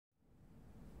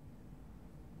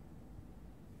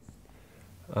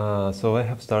So I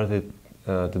have started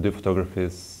to do photography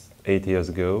 8 years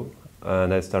ago,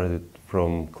 and I started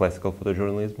from classical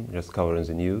photojournalism, just covering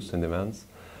the news and events.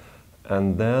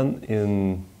 And then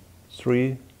in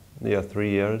 3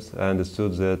 years, I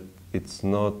understood that it's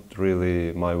not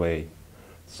really my way.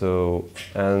 So,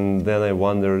 and then I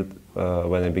wondered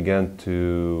when I began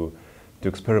to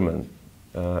experiment.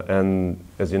 And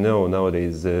as you know,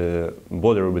 nowadays the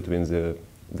border between the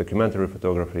documentary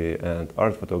photography and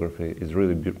art photography is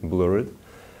really blurred.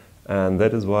 And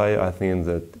that is why I think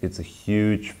that it's a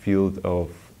huge field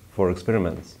for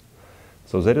experiments.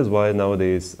 So that is why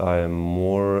nowadays I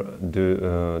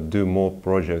do more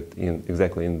projects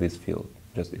exactly in this field,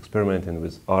 just experimenting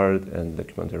with art and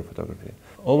documentary photography.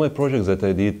 All my projects that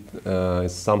I did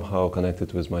is somehow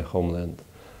connected with my homeland.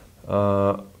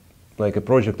 Like a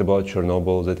project about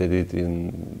Chernobyl that I did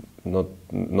in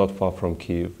not far from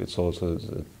Kiev. It's also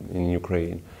in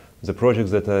Ukraine. The projects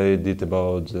that I did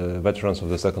about the veterans of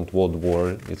the Second World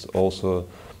War, it's also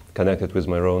connected with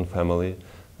my own family.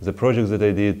 The projects that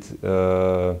I did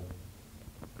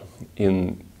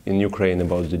in Ukraine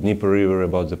about the Dnieper River,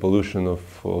 about the pollution of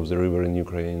the river in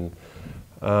Ukraine.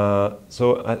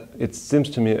 It seems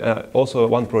to me, also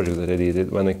one project that I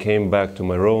did when I came back to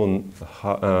my own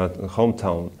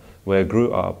hometown, where I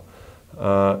grew up,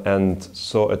 and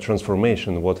saw a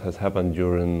transformation, what has happened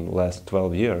during the last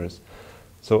 12 years.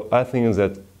 So I think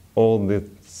that all the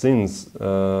things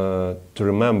to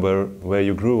remember where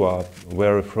you grew up,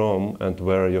 where you're from, and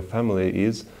where your family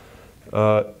is,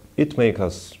 it makes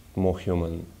us more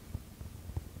human.